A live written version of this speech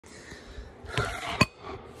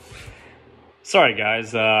Sorry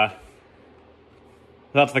guys, that's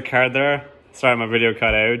the card there. Sorry my video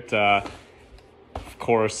cut out. Of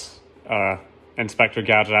course, Inspector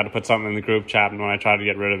Gadget had to put something in the group chat, and when I tried to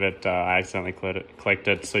get rid of it, I accidentally clicked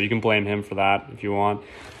it. So you can blame him for that if you want.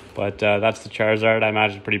 But that's the Charizard. I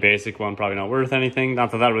imagine a pretty basic one, probably not worth anything.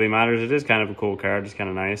 Not that that really matters. It is kind of a cool card. It's kind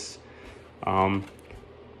of nice.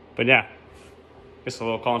 But yeah, just a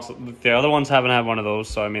little console. The other ones haven't had one of those,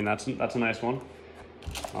 so I mean that's a nice one.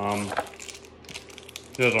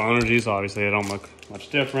 Those are energies. Obviously, they don't look much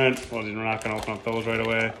different. Well, we're not going to open up those right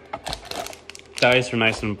away. Dice are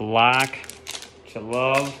nice and black, which I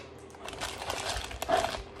love.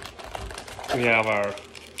 We have our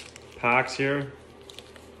packs here.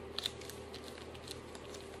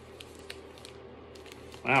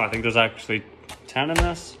 Wow, I think there's actually 10 in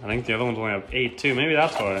this. I think the other ones only have 8 too. Maybe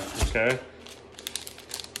that's why. Okay.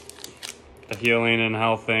 The healing and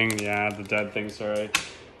health thing. Yeah, the dead thing, sorry.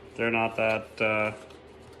 They're not that...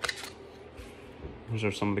 Those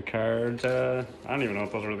are some of the cards. I don't even know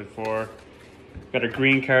what those are really for. Got a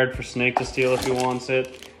green card for Snake to steal if he wants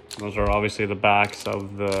it. Those are obviously the backs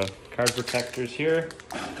of the card protectors here.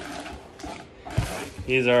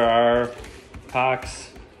 These are our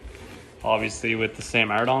packs, obviously with the same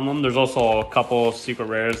art on them. There's also a couple secret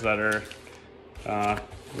rares that are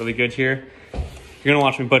really good here. You're gonna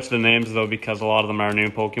watch me butcher the names though, because a lot of them are new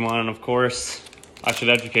Pokemon, and of course I should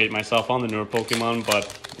educate myself on the newer Pokemon, but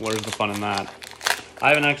where's the fun in that? I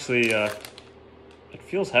haven't actually, it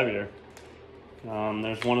feels heavier.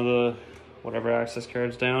 There's one of the whatever access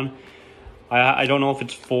cards down. I don't know if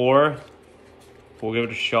it's 4. We'll give it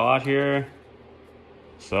a shot here.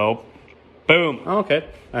 So, boom. Oh, okay.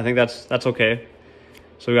 I think that's okay.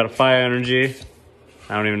 So we got a fire energy.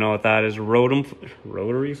 I don't even know what that is.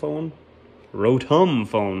 Rotary phone? Rotom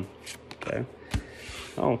phone. Okay.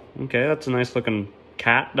 Oh, okay. That's a nice looking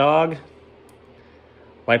cat dog.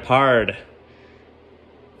 Leopard.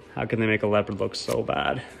 How can they make a leopard look so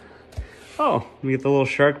bad? Oh, we get the little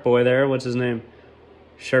shark boy there. What's his name?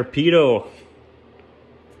 Sharpedo.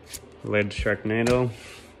 Related to Sharknado.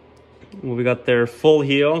 Well, we got their full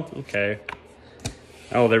heal. Okay.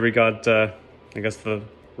 Oh, there we got, I guess, the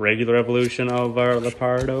regular evolution of our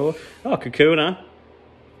Leopardo. Oh, Kakuna.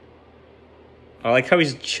 I like how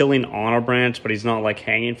he's chilling on a branch, but he's not, like,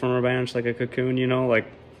 hanging from a branch like a cocoon, you know? Like,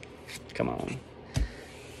 come on.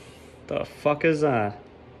 The fuck is that?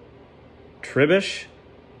 Tribbish?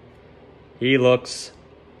 He looks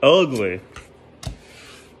ugly.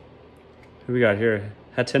 Who we got here?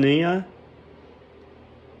 Hatenia?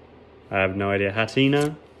 I have no idea.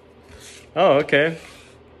 Hatina? Oh, okay.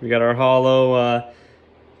 We got our hollow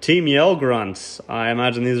Team Yell Grunts. I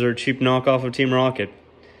imagine these are a cheap knockoff of Team Rocket.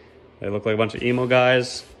 They look like a bunch of emo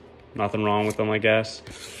guys. Nothing wrong with them, I guess.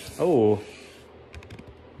 Oh.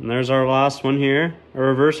 And there's our last one here. A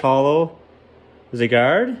reverse hollow. Is he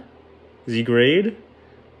guard? Is he grade?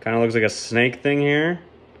 Kind of looks like a snake thing here.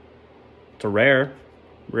 It's a rare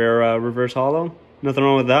reverse hollow. Nothing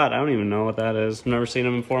wrong with that. I don't even know what that is. Never seen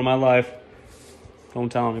him before in my life.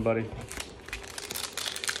 Don't tell anybody.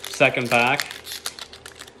 Second pack.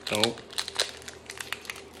 Dope.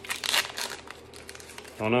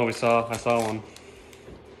 Oh no, I saw one.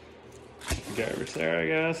 Garbage there, I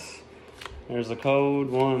guess. There's the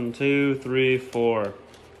code. 1, 2, 3, 4.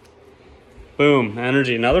 Boom,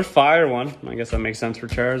 energy. Another fire one. I guess that makes sense for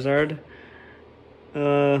Charizard.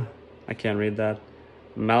 I can't read that.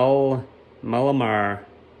 Melamar.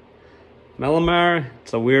 Melamar,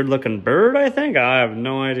 it's a weird looking bird, I think. I have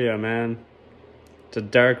no idea, man. It's a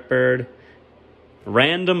dark bird.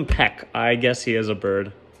 Random peck. I guess he is a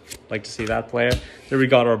bird. Like to see that player. There we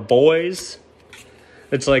got our boys.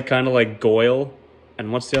 It's like kind of like Goyle.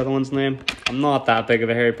 And what's the other one's name? I'm not that big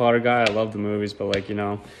of a Harry Potter guy. I love the movies, but like, you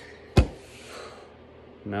know.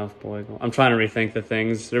 Mouth boy. I'm trying to rethink the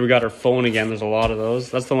things. There we got our phone again. There's a lot of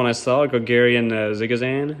those. That's the one I saw. Gogarian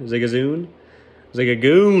Zigazoon.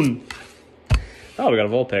 Oh, we got a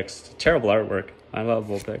Vulpix. Terrible artwork. I love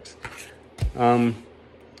Vulpix.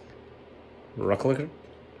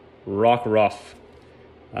 Rockruff.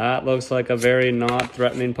 That looks like a very not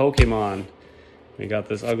threatening Pokemon. We got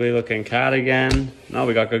this ugly looking cat again. No,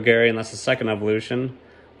 we got Gogarian. That's the second evolution.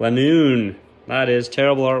 Lanoon. That is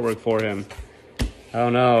terrible artwork for him. Oh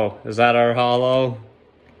no, is that our hollow?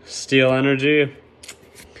 Steel energy.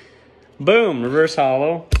 Boom, reverse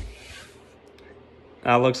hollow.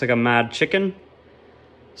 That looks like a mad chicken.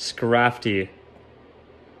 Scrafty.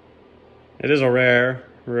 It is a rare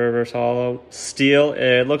reverse hollow. Steel.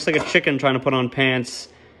 It looks like a chicken trying to put on pants.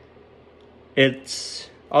 It's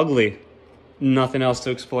ugly. Nothing else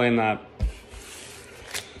to explain that.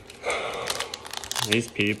 These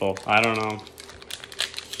people. I don't know.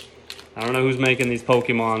 I don't know who's making these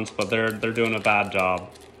Pokemons, but they're doing a bad job.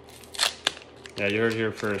 Yeah, you heard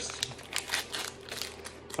here first.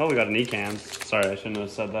 Oh, we got an Ecans. Sorry, I shouldn't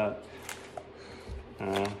have said that.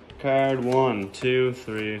 Card 1, 2,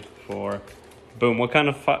 3, 4. Boom. What kind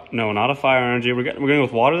of no, not a fire energy. We're going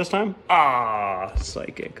with water this time? Ah,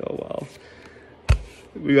 psychic. Oh well.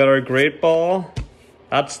 We got our Great Ball.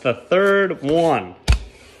 That's the third one.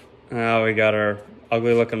 Now we got our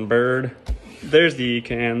ugly looking bird. There's the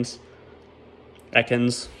Ekans.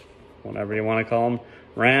 Ekans. Whatever you want to call them.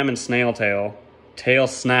 Ram and Snail Tail. Tail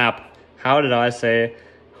Snap. How did I say?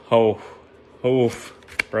 Oh. Oof.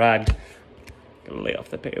 Brad. Gonna lay off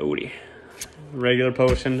the peyote. Regular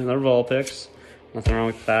potion. Another Vulpix. Nothing wrong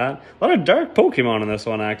with that. A lot of dark Pokemon in this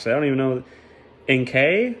one, actually. I don't even know.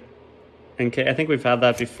 Inkay. I think we've had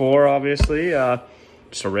that before, obviously.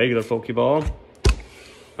 Just a regular Pokeball.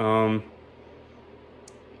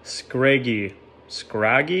 Scraggy.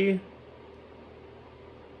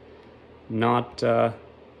 Not, oh,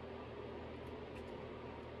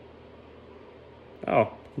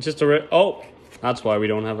 just a, oh, that's why we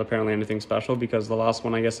don't have apparently anything special, because the last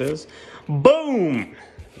one, I guess, is boom.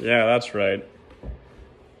 Yeah, that's right.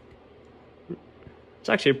 It's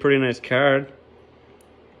actually a pretty nice card.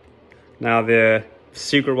 Now the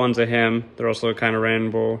secret ones of him, they're also kind of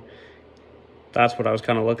rainbow. That's what I was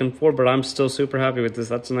kind of looking for, but I'm still super happy with this.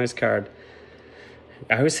 That's a nice card.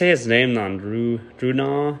 I always say his name now.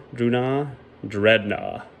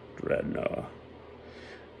 Dreadnought.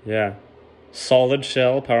 Yeah. Solid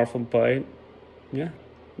shell, powerful bite. Yeah.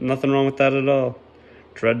 Nothing wrong with that at all.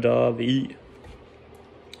 Dreadnought.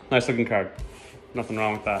 Nice looking card. Nothing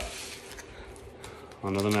wrong with that.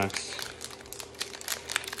 On to the next.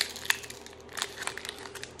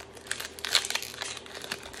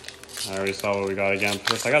 I already saw what we got again.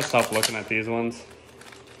 Plus, I gotta stop looking at these ones.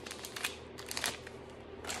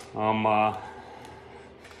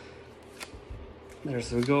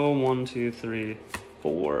 There's we go. 1, 2, 3,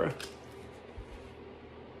 4.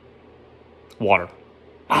 Water.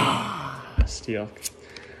 Steel.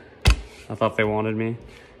 I thought they wanted me.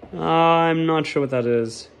 I'm not sure what that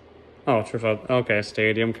is. Oh, okay,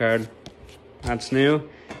 stadium card. That's new.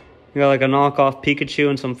 We got like a knockoff Pikachu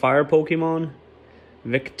and some fire Pokemon.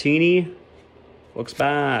 Victini. Looks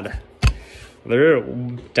bad.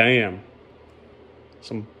 Damn.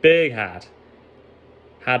 Some big hat.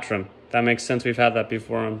 Hatrim. That makes sense. We've had that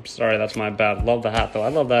before. I'm sorry, that's my bad. Love the hat, though. I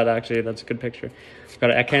love that, actually. That's a good picture. We've got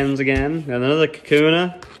an Ekans again. Another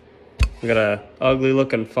Kakuna. We got a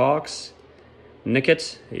ugly-looking fox.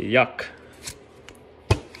 Nickit. Yuck.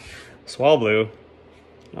 Swablu.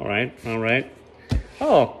 All right.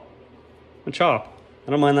 Oh, a chop.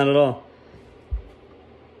 I don't mind that at all.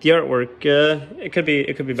 The artwork, it could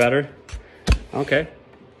be better. Okay.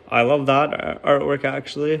 I love that artwork,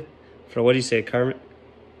 actually. For what do you say? Carvana?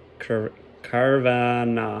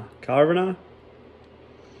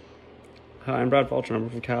 I'm Brad Fulcher, number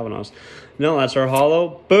from Kavanaugh's. No, that's our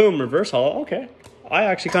holo. Boom, reverse holo. Okay. I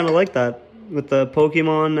actually kind of like that. With the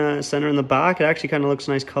Pokemon center in the back, it actually kind of looks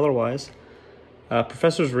nice color-wise.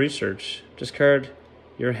 Professor's Research. Discard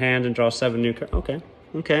your hand and draw 7 new cards. Okay.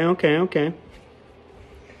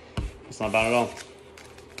 That's not bad at all.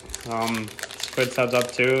 Squid's heads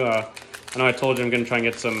up too. I know I told you I'm going to try and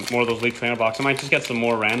get some more of those Elite Trainer boxes. I might just get some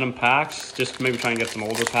more random packs. Just maybe try and get some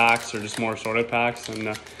older packs or just more assorted packs.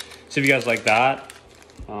 And see if you guys like that.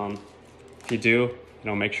 If you do,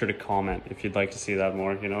 make sure to comment if you'd like to see that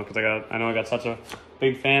more, because I know I got such a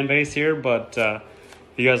big fan base here, but if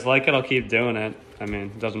you guys like it, I'll keep doing it. I mean,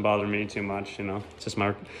 it doesn't bother me too much, It's just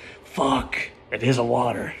my... Fuck! It is a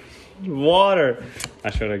water. Water!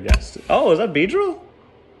 I should have guessed. Oh, is that Beedrill?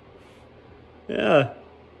 Yeah.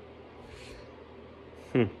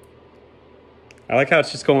 I like how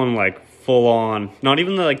it's just going, like, full on. Not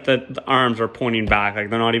even, the arms are pointing back. Like,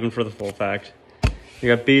 they're not even for the full effect. We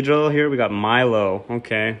got Beedrill here. We got Milo.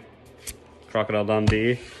 Okay. Crocodile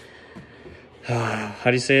Dundee. How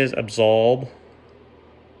do you say it? Absol.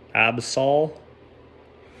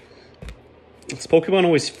 This Pokemon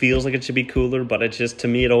always feels like it should be cooler, but it just, to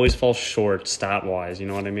me, it always falls short stat-wise. You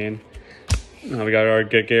know what I mean? Now we got our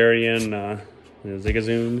Gagarian,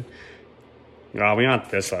 Zigzagoon. Oh, we got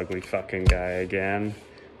this ugly fucking guy again.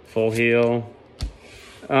 Full heal.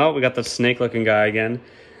 Oh, we got the snake-looking guy again.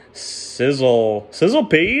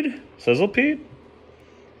 Sizzlepede.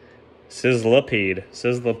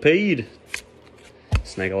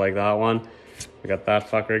 Snake like that one. We got that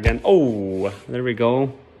fucker again. Oh, there we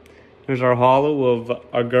go. There's our holo of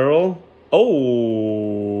our girl.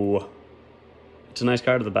 Oh, it's a nice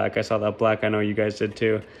card at the back. I saw that black. I know you guys did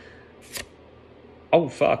too. Oh,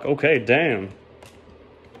 fuck. Okay, damn.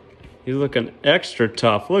 He's looking extra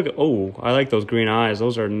tough. Look, oh, I like those green eyes.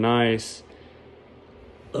 Those are nice.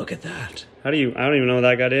 Look at that. I don't even know what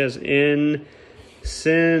that guy is.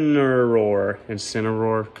 Incineroar.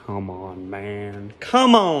 Come on, man.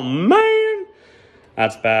 Come on, man.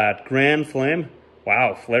 That's bad. Grand Flame.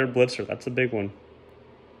 Wow, Flare Blitzer. That's a big one.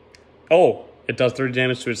 Oh, it does 30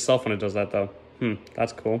 damage to itself when it does that, though.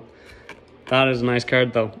 That's cool. That is a nice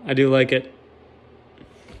card, though. I do like it.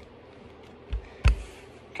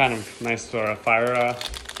 Kind of nice fire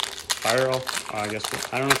elf. I guess,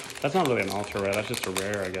 I don't know. That's not really an ultra rare. That's just a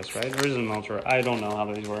rare, I guess, right? Or is it an ultra rare? I don't know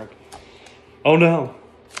how these work. Oh, no.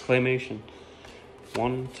 Claymation.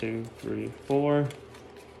 1, 2, 3, 4.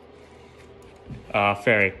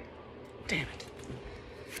 Fairy. Damn it.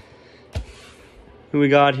 Who we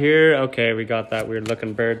got here? Okay, we got that weird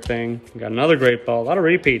looking bird thing. We got another great ball. A lot of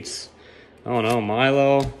repeats. Oh no,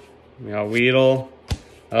 Milo. We got Weedle.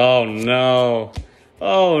 Oh no.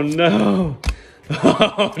 Oh no.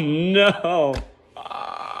 Oh no.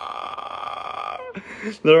 Ah.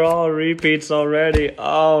 They're all repeats already.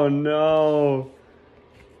 Oh no.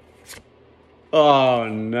 Oh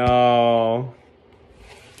no.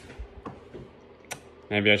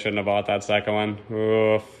 Maybe I shouldn't have bought that second one.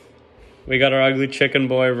 Oof. We got our ugly chicken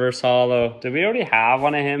boy reverse holo. Did we already have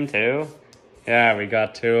one of him too? Yeah, we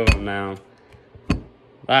got 2 of them now.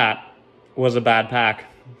 That was a bad pack.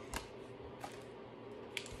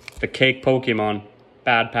 The cake Pokemon.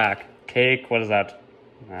 Bad pack. Cake, what is that?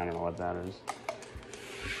 I don't know what that is.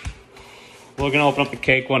 We're going to open up the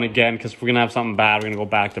cake one again because we're going to have something bad. We're going to go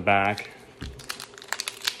back to back.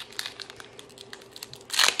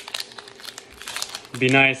 It'd be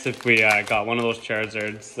nice if we got one of those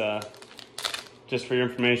charzards. Just for your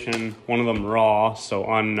information, one of them raw, so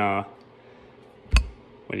on, what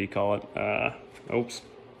do you call it? Oops.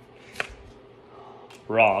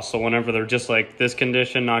 Raw, so whenever they're just like this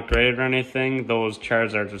condition, not graded or anything, those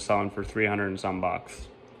charzards are selling for 300 and some bucks.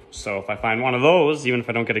 So if I find one of those, even if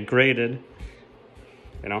I don't get it graded,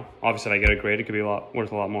 you know, obviously if I get it graded, it could be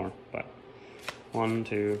worth a lot more, but 1,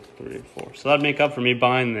 2, 3, 4. So that'd make up for me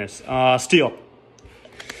buying this. Steel.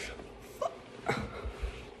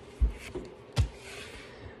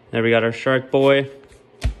 There we got our Shark Boy.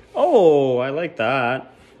 Oh, I like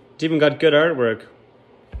that. It's even got good artwork.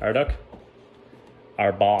 Arduck?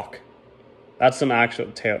 Arbok. That's some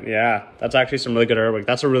actual tail. Yeah, that's actually some really good artwork.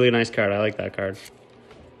 That's a really nice card. I like that card.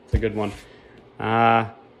 It's a good one.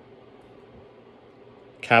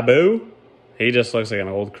 Kaboo? He just looks like an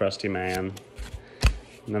old crusty man.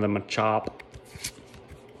 Another Machop.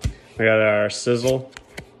 We got our Sizzle.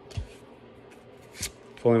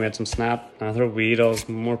 Fully made some snap. Another Weedles,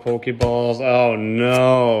 more Pokeballs. Oh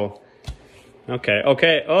no. Okay. Oh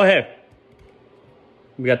hey.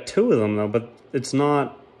 We got 2 of them though, but it's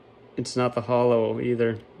not the holo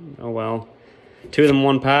either. Oh well. 2 of them,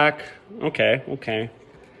 1 pack. Okay.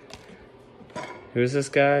 Who's this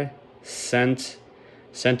guy? Sentis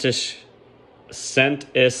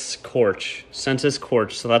Corch.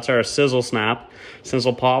 So that's our Sizzle Snap.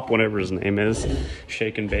 Sizzle Pop, whatever his name is.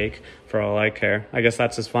 Shake and Bake, for all I care. I guess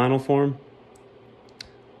that's his final form.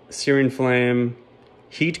 Searing Flame.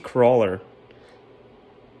 Heat Crawler.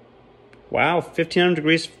 Wow, 1500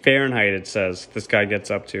 degrees Fahrenheit it says this guy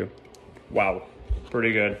gets up to. Wow,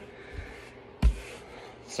 pretty good.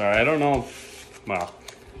 Sorry, I don't know. Well,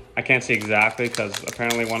 I can't see exactly because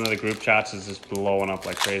apparently one of the group chats is just blowing up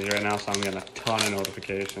like crazy right now, so I'm getting a ton of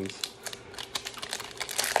notifications.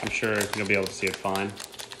 I'm sure you'll be able to see it fine,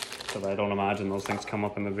 but I don't imagine those things come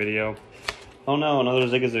up in the video. Oh no, another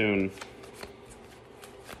Zigzagoon.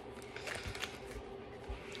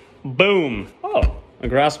 Boom! Oh, a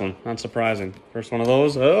grass one. Not surprising. First one of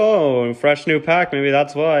those. Oh, fresh new pack. Maybe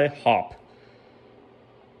that's why. Hop.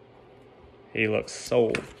 He looks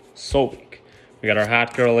so weak. We got our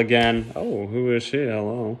Hat Girl again. Oh, who is she?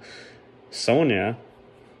 Hello. Sonia.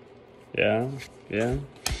 Yeah.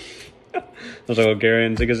 There's a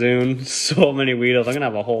Garian Zigzagoon. So many Weedles. I'm gonna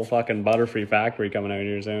have a whole fucking Butterfree factory coming out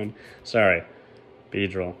here soon. Sorry.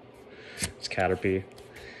 Beedrill. It's Caterpie.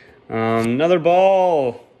 Another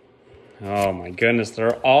ball. Oh my goodness,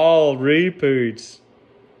 they're all repeats.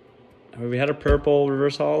 Have we had a purple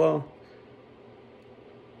reverse holo?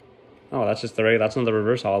 Oh, that's just that's not the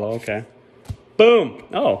reverse holo. Okay. Boom.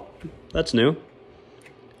 Oh, that's new.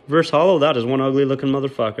 Reverse holo. That is one ugly looking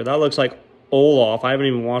motherfucker. That looks like Olaf. I haven't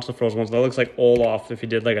even watched the frozen ones. That looks like Olaf if he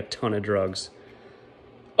did like a ton of drugs.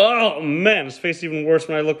 Oh man, his face is even worse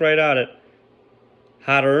when I look right at it.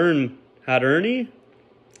 Hatterny?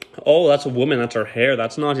 Oh, that's a woman. That's her hair.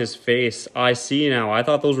 That's not his face. I see now. I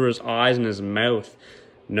thought those were his eyes and his mouth.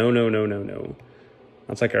 No.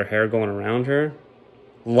 That's like her hair going around her.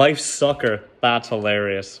 Life sucker. That's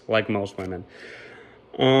hilarious. Like most women.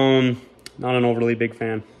 Not an overly big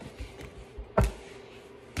fan.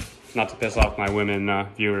 Not to piss off my women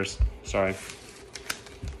viewers. Sorry.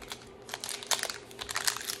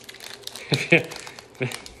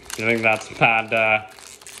 If you think that's bad,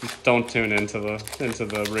 don't tune into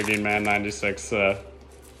the Rigging Man 96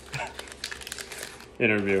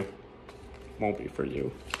 interview. Won't be for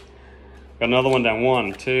you. Got another one down.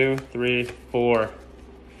 1, 2, 3, 4.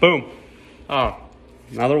 Boom. Oh,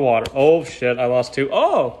 another water. Oh shit, I lost 2.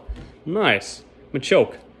 Oh, nice.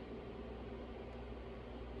 Machoke.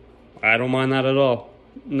 I don't mind that at all.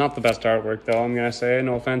 Not the best artwork though, I'm gonna say.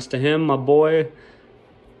 No offense to him, my boy.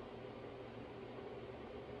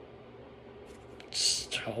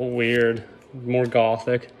 So weird. More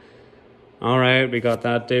gothic. Alright, we got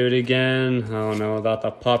that dude again. Oh no, got the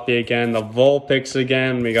puppy again. The Vulpix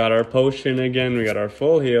again. We got our potion again. We got our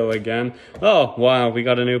full heal again. Oh, wow, we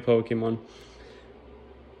got a new Pokemon.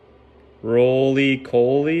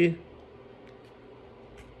 Roly-Coly.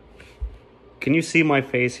 Can you see my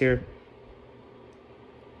face here?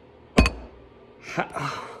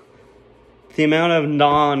 The amount of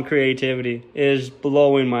non-creativity is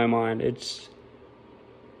blowing my mind. It's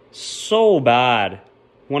so bad.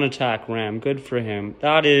 1 attack ram. Good for him.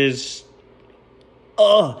 That is...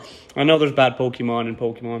 Ugh. I know there's bad Pokemon in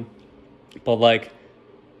Pokemon. But like...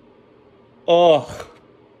 Ugh.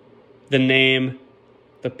 The name.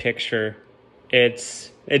 The picture.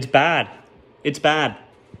 It's bad. It's bad.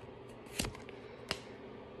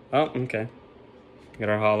 Oh, okay. Get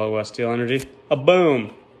our Hollow Steel Energy. A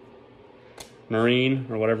boom! Marine,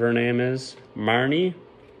 or whatever her name is. Marnie,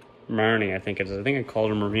 I think it is. I think I called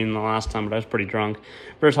her Marine the last time, but I was pretty drunk.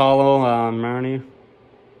 First Hollow, Marnie.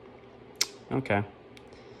 Okay.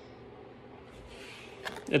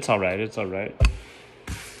 It's alright, it's alright.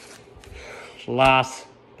 Last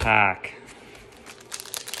pack.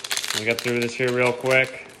 We'll get through this here real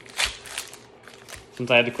quick. Since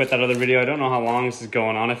I had to quit that other video, I don't know how long this is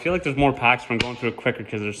going on. I feel like there's more packs from going through it quicker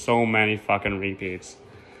because there's so many fucking repeats.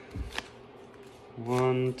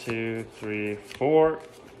 1, 2, 3, 4.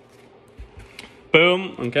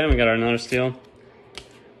 Boom. Okay, we got our another steal.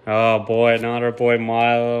 Oh boy, not our boy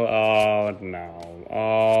Milo. Oh no.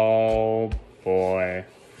 Oh boy.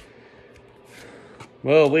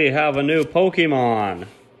 Well, we have a new Pokemon.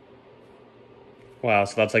 Wow,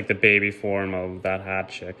 so that's like the baby form of that hat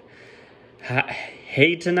chick.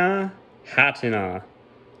 Hatina? Hatina?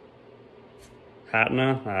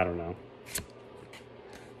 Hatna? I don't know.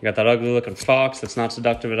 You got that ugly looking fox that's not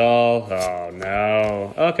seductive at all. Oh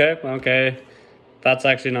no. Okay. That's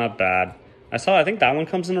actually not bad. I think that one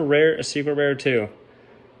comes in a secret rare too.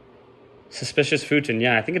 Suspicious Futon.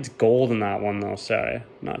 Yeah, I think it's gold in that one though. Sorry, I'm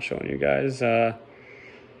not showing you guys. Yeah,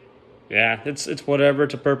 it's whatever.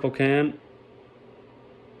 It's a purple can.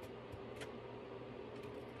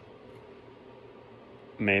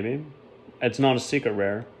 Maybe. It's not a secret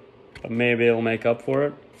rare, but maybe it'll make up for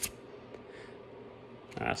it.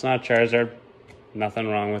 It's not a Charizard. Nothing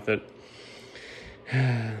wrong with it.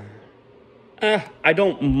 I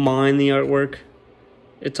don't mind the artwork.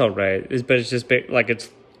 It's alright. But it's just like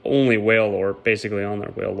it's only Wailord basically on there.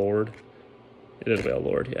 Wailord. It is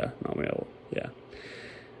Wailord, yeah. Not Wail. Yeah.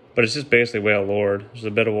 But it's just basically Wailord. There's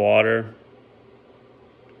a bit of water.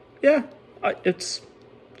 Yeah. It's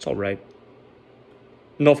alright.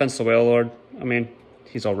 No offense to Wailord. I mean,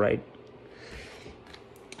 he's alright.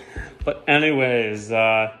 But anyways,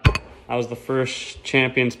 that was the first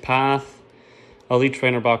Champion's Path Elite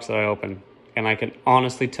Trainer box that I opened. And I can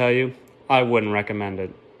honestly tell you, I wouldn't recommend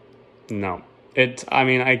it. No. I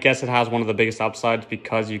mean, I guess it has one of the biggest upsides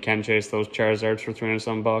because you can chase those Charizards for 300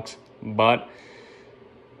 some bucks. But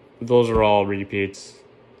those are all repeats.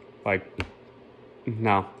 Like,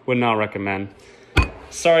 no, would not recommend.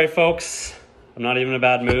 Sorry, folks. I'm not even in a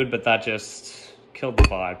bad mood, but that just killed the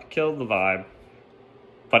vibe. Killed the vibe.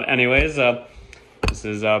 But anyways, this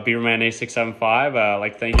is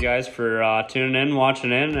Beaverman8675. Thank you guys for tuning in,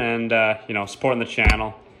 watching in, and supporting the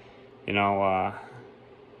channel.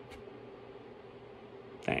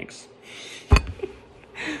 Thanks.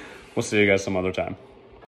 We'll see you guys some other time.